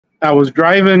I was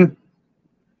driving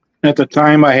at the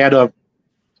time. I had a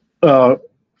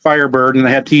Firebird, and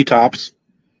I had T-tops,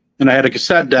 and I had a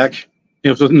cassette deck. It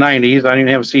was the 90s. I didn't even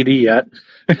have a CD yet.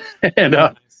 And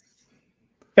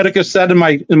had a cassette in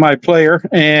my player,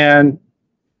 and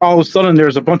all of a sudden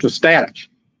there's a bunch of static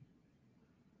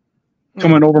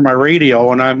coming over my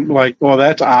radio, and I'm like, well,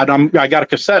 that's odd. I got a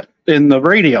cassette in the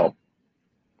radio.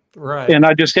 Right. And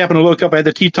I just happened to look up. I had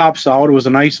the T-tops out. It was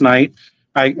a nice night.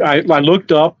 I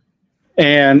looked up,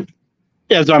 and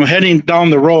as I'm heading down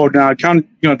the road, now I kind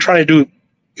of try to do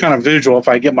kind of visual if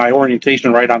I get my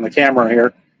orientation right on the camera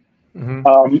here.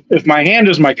 Mm-hmm. If my hand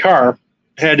is my car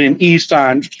heading east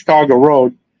on Chicago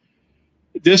Road,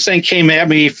 this thing came at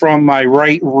me from my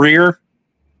right rear,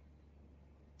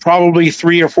 probably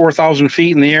 3,000 or 4,000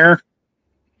 feet in the air.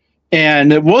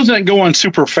 And it wasn't going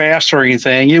super fast or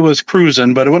anything. It was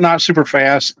cruising, but it was not super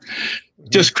fast.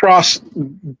 Just crossed,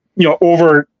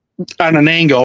 over on an angle.